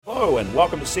Hello and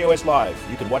welcome to COS Live.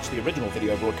 You can watch the original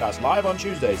video broadcast live on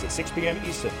Tuesdays at 6 p.m.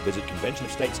 Eastern. Visit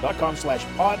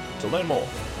conventionofstates.com/pod to learn more.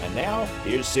 And now,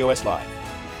 here's COS Live.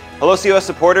 Hello, COS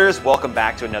supporters. Welcome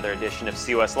back to another edition of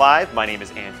COS Live. My name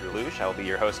is Andrew Lusch. I will be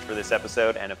your host for this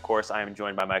episode. And of course, I am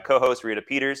joined by my co-host, Rita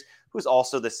Peters, who's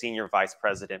also the Senior Vice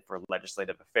President for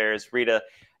Legislative Affairs. Rita,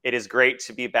 it is great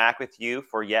to be back with you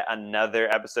for yet another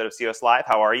episode of COS Live.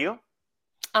 How are you?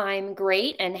 I'm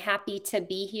great and happy to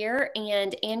be here.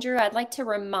 And Andrew, I'd like to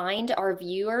remind our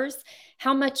viewers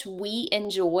how much we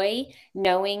enjoy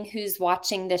knowing who's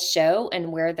watching this show and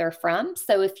where they're from.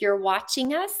 So if you're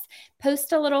watching us,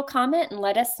 post a little comment and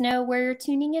let us know where you're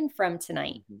tuning in from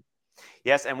tonight.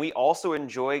 Yes, and we also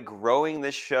enjoy growing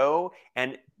this show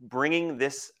and bringing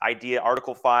this idea,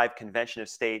 Article 5, Convention of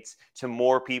States, to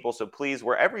more people. So please,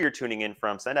 wherever you're tuning in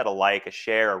from, send out a like, a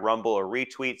share, a rumble, a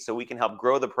retweet so we can help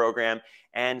grow the program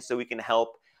and so we can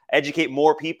help educate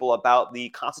more people about the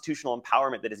constitutional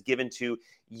empowerment that is given to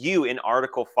you in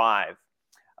Article 5.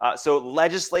 So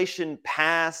legislation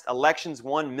passed, elections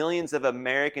won, millions of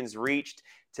Americans reached.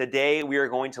 Today, we are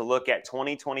going to look at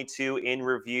 2022 in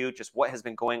review, just what has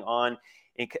been going on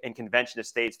in Convention of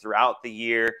States throughout the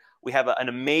year. We have an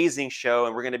amazing show,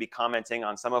 and we're going to be commenting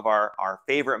on some of our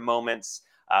favorite moments.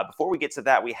 Before we get to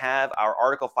that, we have our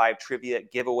Article 5 trivia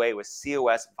giveaway with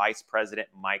COS Vice President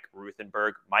Mike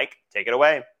Ruthenberg. Mike, take it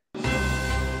away.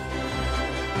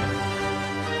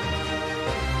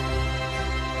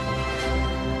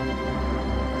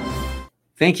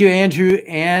 Thank you, Andrew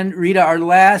and Rita, our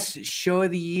last show of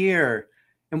the year.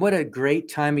 And what a great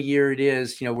time of year it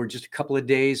is. You know, we're just a couple of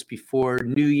days before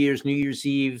New Year's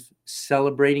Eve,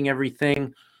 celebrating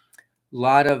everything. A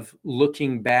lot of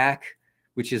looking back,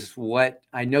 which is what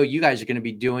I know you guys are going to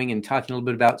be doing and talking a little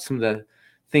bit about some of the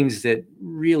things that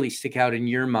really stick out in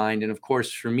your mind. And of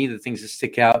course, for me, the things that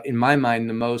stick out in my mind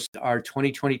the most are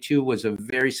 2022 was a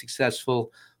very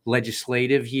successful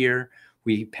legislative year.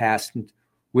 We passed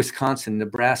Wisconsin,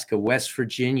 Nebraska, West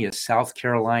Virginia, South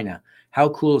Carolina. How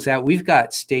cool is that? We've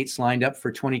got states lined up for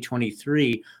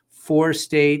 2023, 4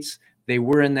 states. They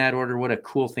were in that order. What a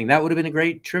cool thing. That would have been a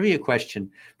great trivia question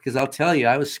because I'll tell you,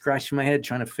 I was scratching my head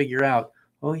trying to figure out,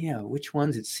 oh yeah, which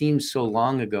ones? It seems so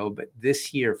long ago, but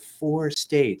this year, 4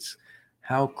 states.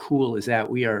 How cool is that?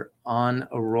 We are on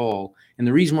a roll. And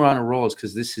the reason we're on a roll is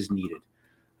because this is needed.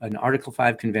 An Article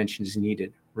 5 convention is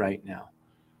needed right now.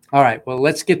 All right, well,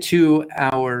 let's get to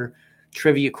our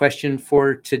trivia question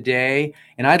for today.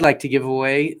 And I'd like to give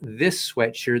away this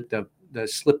sweatshirt, the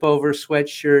slip-over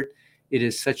sweatshirt. It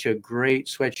is such a great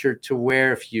sweatshirt to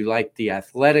wear if you like the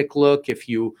athletic look, if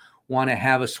you want to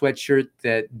have a sweatshirt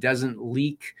that doesn't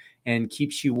leak and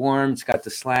keeps you warm. It's got the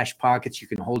slash pockets. You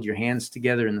can hold your hands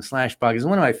together in the slash pockets. It's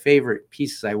one of my favorite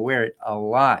pieces. I wear it a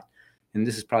lot. And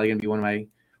this is probably going to be one of my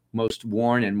most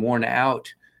worn and worn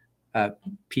out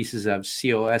pieces of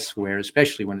COS wear,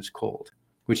 especially when it's cold,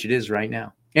 which it is right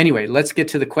now. Anyway, let's get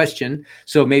to the question.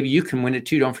 So maybe you can win it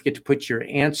too. Don't forget to put your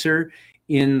answer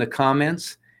in the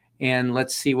comments and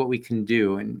let's see what we can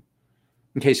do. And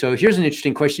okay, so here's an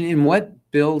interesting question. In what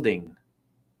building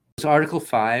was Article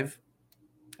 5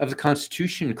 of the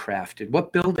Constitution crafted?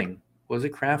 What building was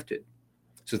it crafted?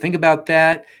 So think about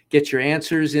that. Get your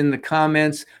answers in the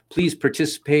comments. Please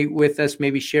participate with us.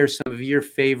 Maybe share some of your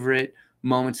favorite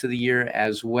moments of the year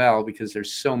as well, because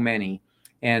there's so many.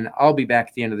 And I'll be back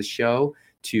at the end of the show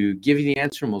to give you the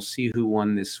answer, and we'll see who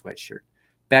won this sweatshirt.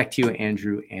 Back to you,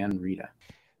 Andrew and Rita.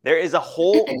 There is a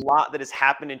whole lot that has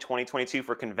happened in 2022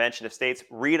 for Convention of States.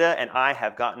 Rita and I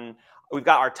we've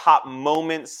got our top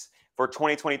moments for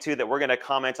 2022 that we're going to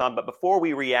comment on. But before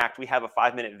we react, we have a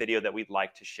 5-minute video that we'd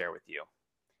like to share with you.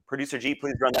 Producer G,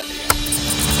 please run that video.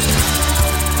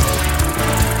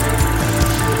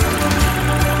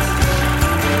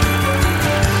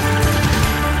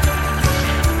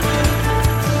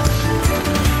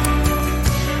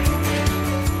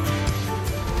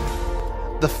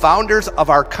 The founders of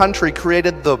our country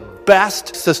created the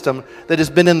best system that has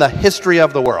been in the history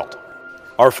of the world.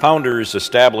 Our founders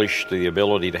established the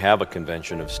ability to have a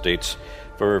convention of states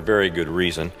for a very good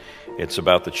reason. It's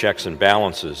about the checks and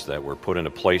balances that were put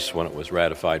into place when it was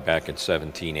ratified back in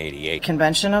 1788.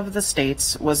 Convention of the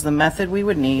States was the method we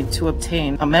would need to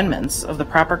obtain amendments of the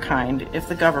proper kind if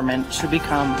the government should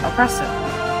become oppressive.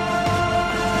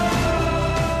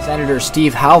 Senator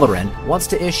Steve Halloran wants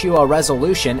to issue a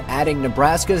resolution adding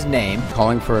Nebraska's name.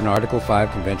 Calling for an Article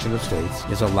 5 Convention of States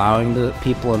is allowing the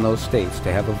people in those states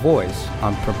to have a voice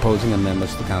on proposing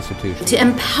amendments to the Constitution. To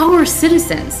empower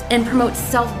citizens and promote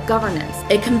self-governance,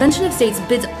 a Convention of States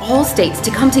bids all states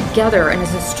to come together and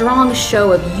is a strong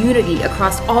show of unity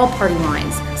across all party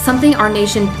lines, something our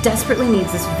nation desperately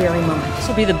needs this very moment. This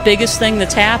will be the biggest thing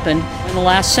that's happened in the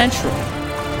last century.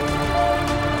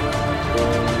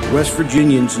 West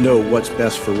Virginians know what's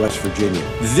best for West Virginia.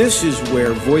 This is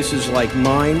where voices like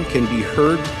mine can be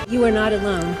heard. You are not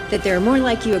alone, that there are more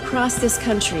like you across this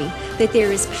country, that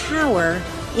there is power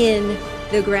in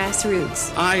the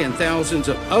grassroots. I and thousands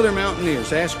of other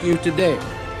mountaineers ask you today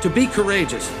to be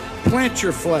courageous, plant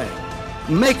your flag,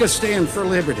 make a stand for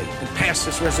liberty, and pass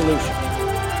this resolution.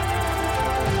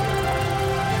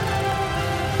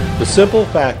 The simple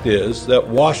fact is that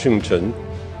Washington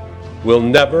will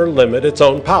never limit its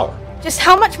own power. Just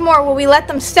how much more will we let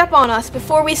them step on us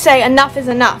before we say enough is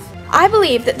enough? I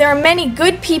believe that there are many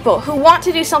good people who want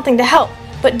to do something to help,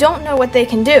 but don't know what they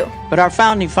can do. But our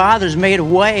founding fathers made a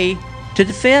way to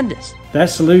defend us.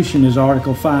 That solution is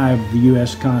Article 5 of the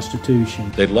U.S.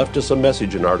 Constitution. They left us a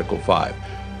message in Article 5.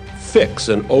 Fix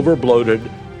an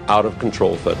overbloated,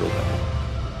 out-of-control federal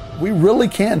government. We really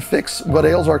can fix what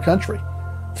ails our country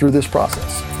through this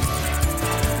process.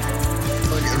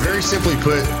 Very simply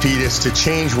put, Pete, is to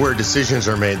change where decisions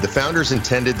are made. The founders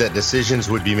intended that decisions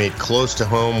would be made close to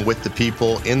home with the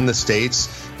people in the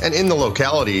states and in the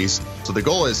localities. So the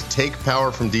goal is take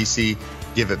power from D.C.,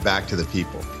 give it back to the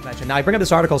people. Now, I bring up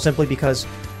this article simply because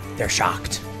they're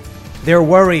shocked. They're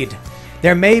worried.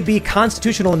 There may be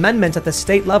constitutional amendments at the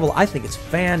state level. I think it's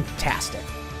fantastic.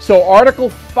 So Article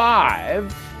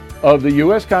 5 of the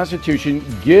U.S. Constitution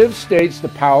gives states the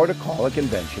power to call a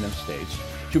convention of states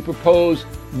to propose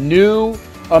new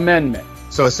amendment.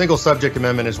 So a single subject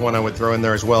amendment is one I would throw in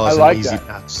there as well as an easy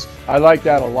pass. I like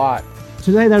that a lot.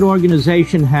 Today, that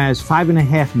organization has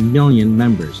 5.5 million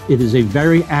members. It is a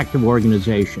very active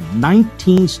organization.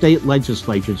 19 state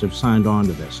legislatures have signed on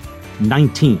to this.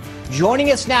 19. Joining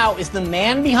us now is the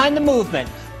man behind the movement,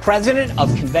 President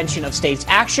of Convention of States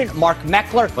Action, Mark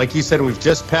Meckler. Like you said, we've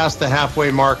just passed the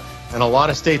halfway mark, and a lot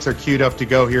of states are queued up to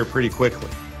go here pretty quickly.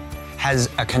 Has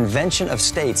a convention of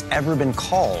states ever been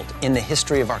called in the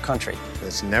history of our country?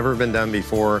 It's never been done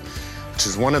before, which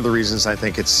is one of the reasons I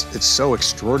think it's so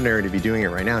extraordinary to be doing it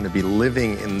right now, and to be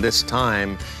living in this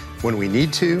time when we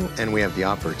need to and we have the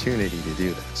opportunity to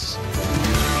do this.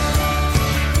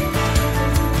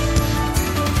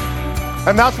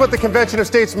 And that's what the Convention of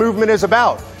States movement is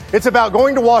about. It's about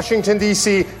going to Washington,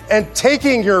 D.C. and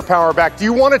taking your power back. Do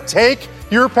you want to take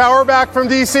your power back from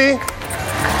D.C.?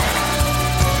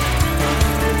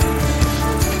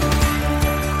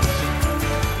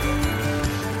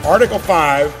 Article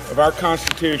 5 of our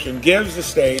Constitution gives the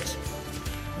states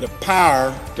the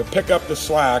power to pick up the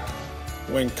slack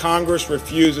when Congress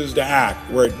refuses to act,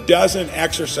 where it doesn't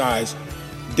exercise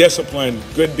discipline,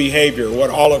 good behavior,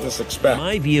 what all of us expect. In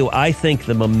my view, I think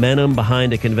the momentum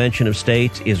behind a convention of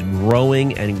states is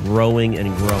growing and growing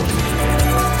and growing.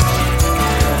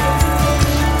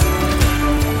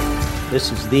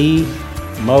 This is the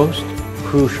most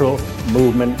crucial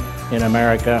movement in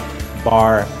America,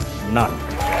 bar none.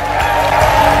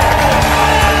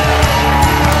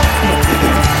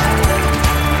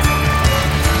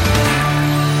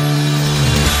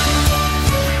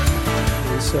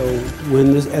 So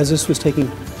as this was taking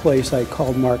place, I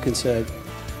called Mark and said,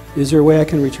 is there a way I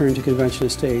can return to Convention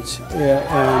of States?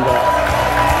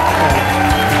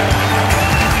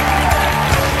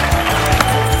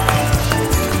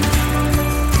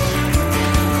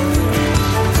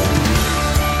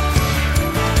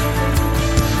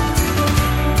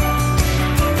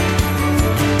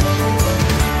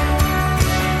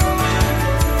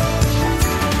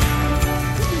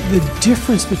 The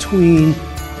difference between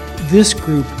this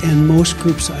group and most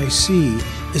groups I see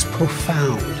is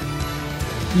profound.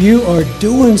 You are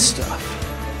doing stuff.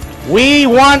 We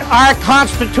want our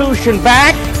Constitution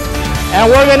back,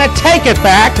 and we're going to take it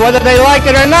back whether they like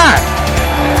it or not.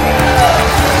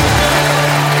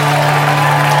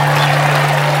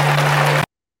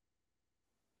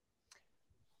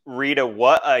 Rita,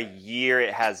 what a year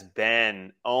it has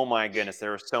been. Oh my goodness,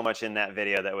 there was so much in that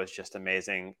video that was just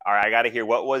amazing. All right, I got to hear,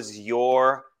 what was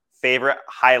your favorite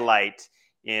highlight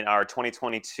in our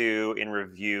 2022 in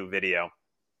review video?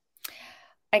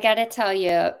 I got to tell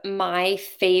you, my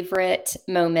favorite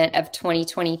moment of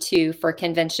 2022 for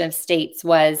Convention of States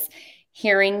was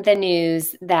hearing the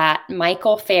news that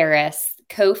Michael Farris,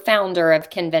 co-founder of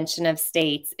Convention of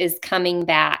States, is coming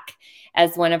back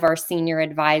as one of our senior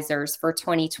advisors for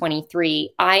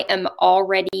 2023. I am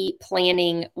already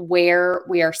planning where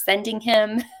we are sending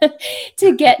him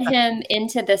to get him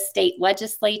into the state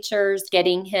legislatures,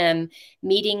 getting him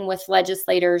meeting with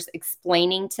legislators,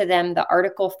 explaining to them the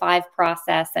Article 5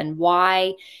 process and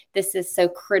why this is so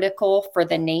critical for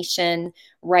the nation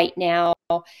right now.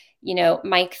 You know,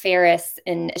 Mike Farris,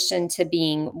 in addition to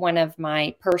being one of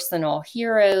my personal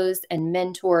heroes and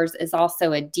mentors, is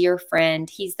also a dear friend.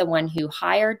 He's the one who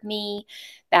hired me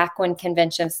back when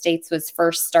Convention of States was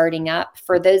first starting up.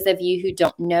 For those of you who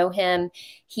don't know him,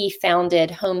 he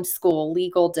founded Homeschool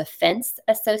Legal Defense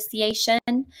Association,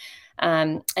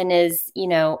 and is, you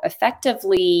know,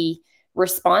 effectively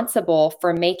responsible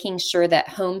for making sure that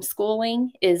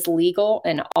homeschooling is legal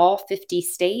in all 50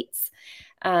 states.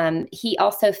 He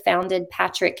also founded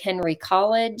Patrick Henry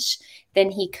College. Then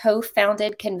he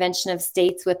co-founded Convention of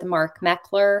States with Mark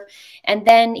Meckler. And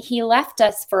then he left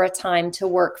us for a time to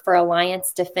work for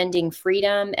Alliance Defending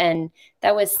Freedom. And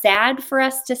that was sad for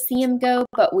us to see him go,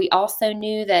 but we also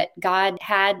knew that God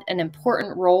had an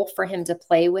important role for him to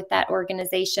play with that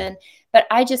organization. But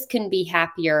I just couldn't be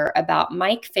happier about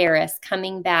Mike Farris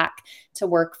coming back to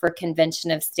work for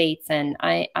Convention of States. And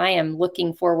I am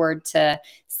looking forward to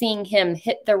seeing him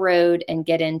hit the road and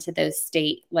get into those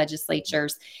state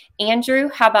legislatures. Andrew,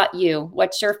 how about you?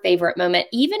 What's your favorite moment?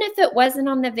 Even if it wasn't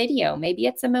on the video, maybe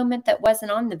it's a moment that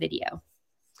wasn't on the video.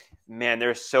 Man,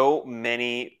 there's so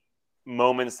many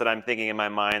moments that I'm thinking in my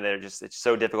mind that are just, it's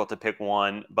so difficult to pick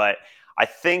one. But I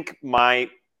think my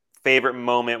favorite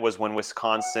moment was when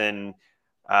Wisconsin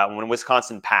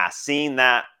passed, seeing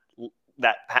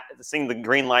seeing the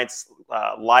green lights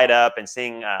light up and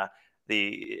seeing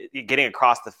the getting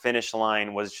across the finish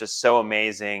line was just so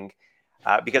amazing.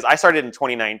 Because I started in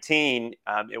 2019,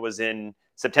 it was in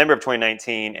September of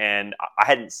 2019, and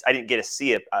I didn't get to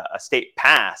see a state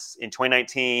pass in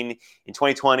 2019, in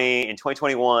 2020, in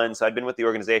 2021. So I'd been with the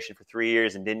organization for 3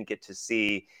 years and didn't get to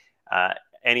see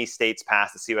any states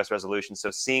pass the COS resolution. So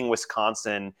seeing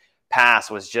Wisconsin pass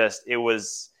was just, it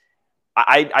was,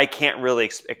 I can't really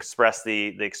express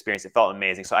the experience. It felt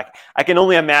amazing. So I can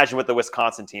only imagine what the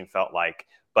Wisconsin team felt like,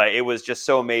 but it was just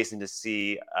so amazing to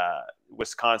see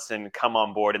Wisconsin come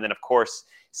on board. And then, of course,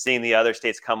 seeing the other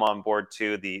states come on board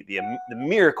too, the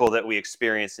miracle that we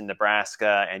experienced in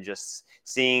Nebraska, and just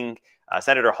seeing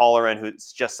Senator Halloran,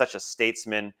 who's just such a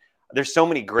statesman. There's so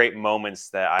many great moments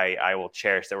that I will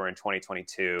cherish that were in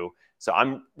 2022.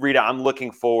 So Rita, I'm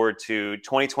looking forward to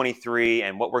 2023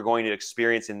 and what we're going to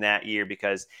experience in that year,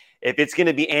 because if it's going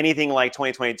to be anything like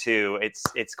 2022,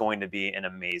 it's going to be an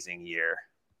amazing year.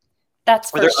 That's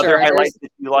for sure. Are there highlights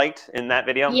that you liked in that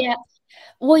video? Yeah.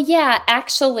 Well, yeah,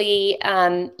 actually,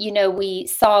 we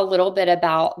saw a little bit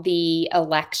about the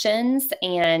elections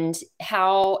and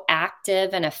how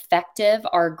active and effective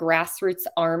our grassroots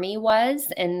army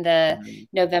was in the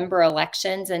November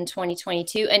elections in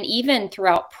 2022. And even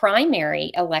throughout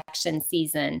primary election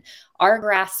season, our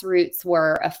grassroots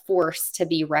were a force to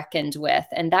be reckoned with.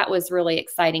 And that was really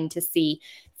exciting to see.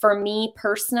 For me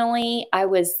personally, I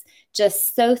was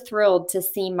just so thrilled to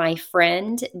see my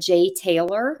friend Jay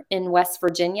Taylor in West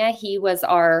Virginia. He was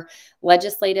our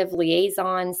legislative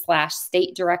liaison /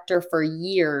 state director for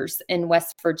years in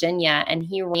West Virginia, and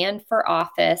he ran for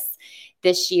office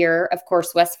this year. Of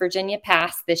course, West Virginia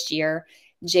passed this year.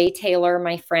 Jay Taylor,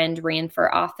 my friend, ran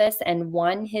for office and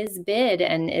won his bid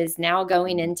and is now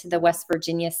going into the West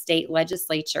Virginia state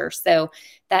legislature. So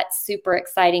that's super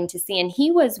exciting to see. And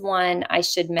he was one, I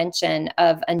should mention,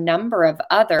 of a number of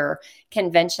other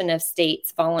Convention of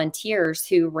States volunteers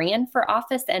who ran for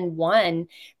office and won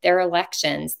their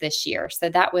elections this year. So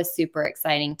that was super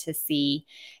exciting to see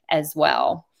as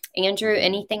well. Andrew,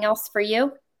 anything else for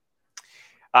you?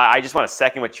 I just want to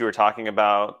second what you were talking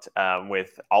about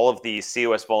with all of the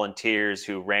COS volunteers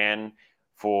who ran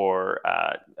for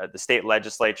the state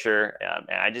legislature.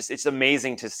 And it's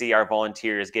amazing to see our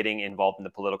volunteers getting involved in the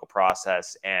political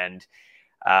process and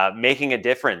making a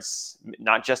difference,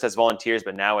 not just as volunteers,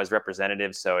 but now as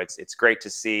representatives. So it's great to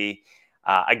see.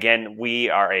 Again, we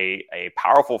are a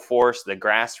powerful force. The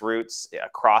grassroots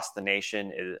across the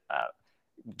nation is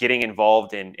getting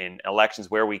involved in elections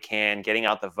where we can, getting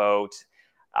out the vote.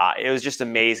 It was just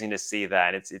amazing to see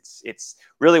that. It's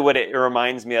really what it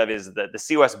reminds me of is the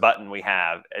COS button we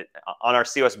have. On our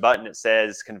COS button, it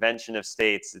says Convention of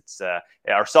States. It's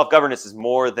our self-governance is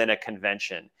more than a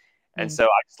convention. And so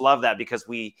I just love that, because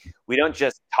we don't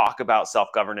just talk about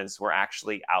self-governance. We're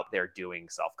actually out there doing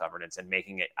self-governance and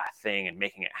making it a thing and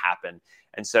making it happen.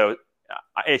 And so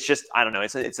it's just, I don't know,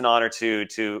 it's an honor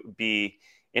to be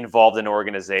involved in an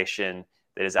organization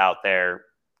that is out there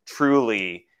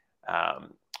truly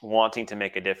wanting to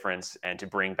make a difference and to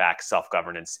bring back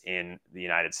self-governance in the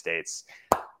United States.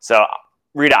 So,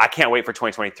 Rita, I can't wait for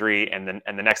 2023 and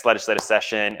the next legislative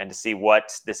session and to see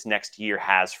what this next year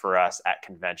has for us at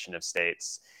Convention of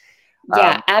States.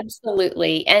 Yeah,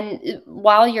 absolutely. And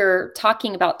while you're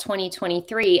talking about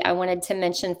 2023, I wanted to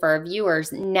mention for our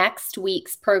viewers, next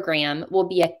week's program will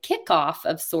be a kickoff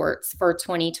of sorts for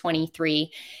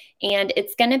 2023. And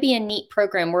it's going to be a neat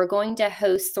program. We're going to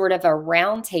host sort of a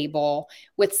roundtable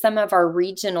with some of our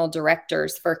regional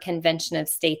directors for Convention of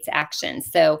States action.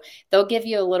 So they'll give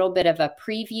you a little bit of a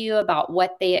preview about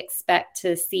what they expect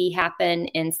to see happen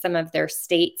in some of their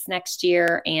states next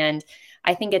year. And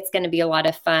I think it's going to be a lot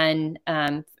of fun,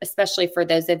 especially for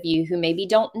those of you who maybe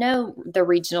don't know the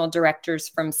regional directors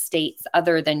from states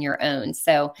other than your own.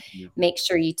 So make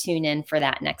sure you tune in for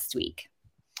that next week.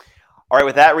 All right,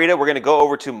 with that, Rita, we're going to go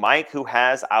over to Mike, who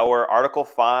has our Article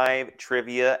 5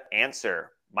 trivia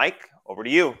answer. Mike, over to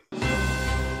you.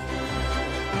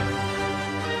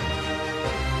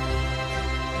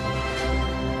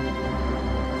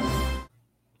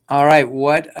 All right,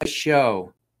 what a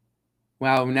show.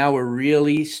 Wow, now we're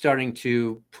really starting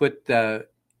to put the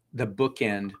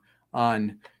bookend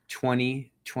on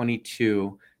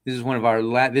 2022. This is one of our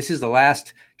this is the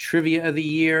last trivia of the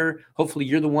year. Hopefully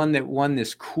you're the one that won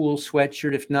this cool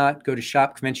sweatshirt. If not, go to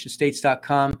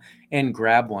shopconventionofstates.com and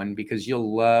grab one because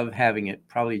you'll love having it,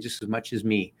 probably just as much as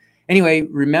me. Anyway,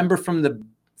 remember from the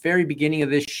very beginning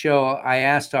of this show, I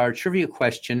asked our trivia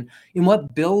question, in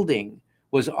what building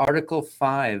was Article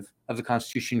 5 of the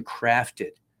Constitution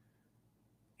crafted?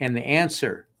 And the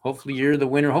answer, hopefully you're the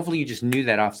winner. Hopefully you just knew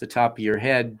that off the top of your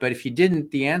head. But if you didn't,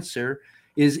 the answer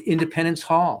is Independence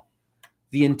Hall.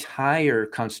 The entire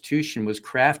Constitution was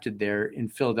crafted there in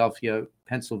Philadelphia,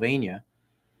 Pennsylvania.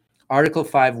 Article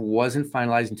 5 wasn't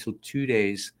finalized until 2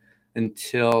 days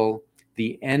until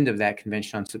the end of that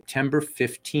convention on September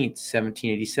 15th,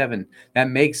 1787. That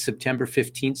makes September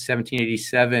 15th,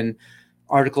 1787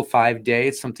 Article 5 Day.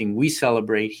 It's something we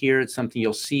celebrate here. It's something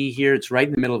you'll see here. It's right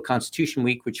in the middle of Constitution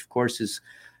Week, which of course is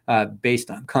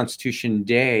based on Constitution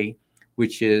Day,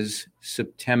 which is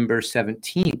September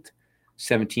 17th,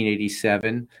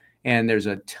 1787. And there's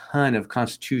a ton of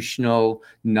constitutional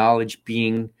knowledge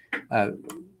being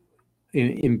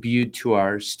imbued to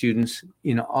our students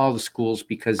in all the schools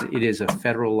because it is a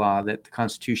federal law that the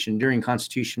Constitution during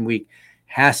Constitution Week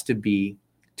has to be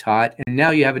taught. And now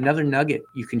you have another nugget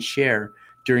you can share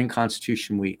during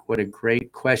Constitution Week. What a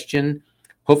great question.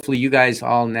 Hopefully you guys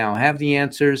all now have the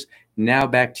answers. Now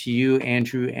back to you,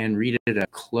 Andrew and Rita, to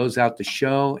close out the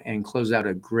show and close out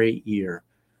a great year.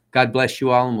 God bless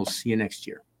you all, and we'll see you next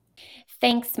year.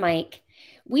 Thanks, Mike.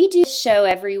 We do a show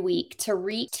every week to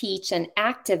reteach and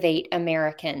activate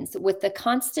Americans with the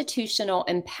constitutional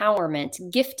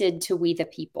empowerment gifted to we the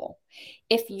people.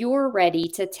 If you're ready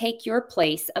to take your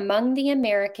place among the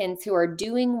Americans who are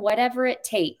doing whatever it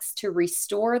takes to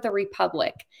restore the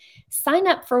Republic, sign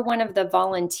up for one of the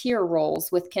volunteer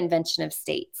roles with Convention of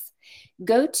States.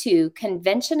 Go to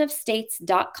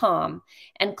conventionofstates.com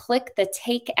and click the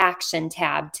Take Action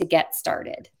tab to get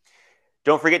started.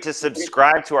 Don't forget to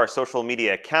subscribe to our social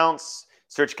media accounts.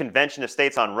 Search Convention of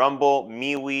States on Rumble,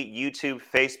 MeWe, YouTube,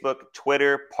 Facebook,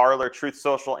 Twitter, Parler, Truth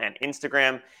Social, and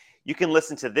Instagram. You can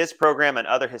listen to this program and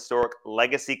other historic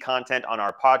legacy content on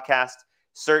our podcast.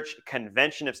 Search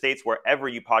Convention of States wherever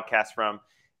you podcast from.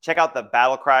 Check out the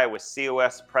Battle Cry with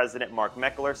COS President Mark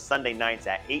Meckler, Sunday nights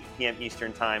at 8 p.m.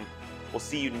 Eastern Time. We'll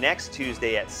see you next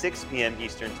Tuesday at 6 p.m.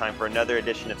 Eastern Time for another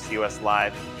edition of COS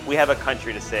Live. We have a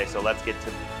country to save, so let's get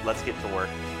to work.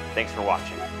 Thanks for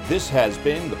watching. This has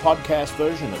been the podcast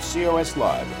version of COS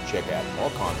Live. Check out more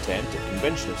content at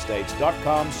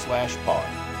conventionofstates.com/pod.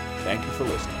 Thank you for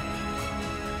listening.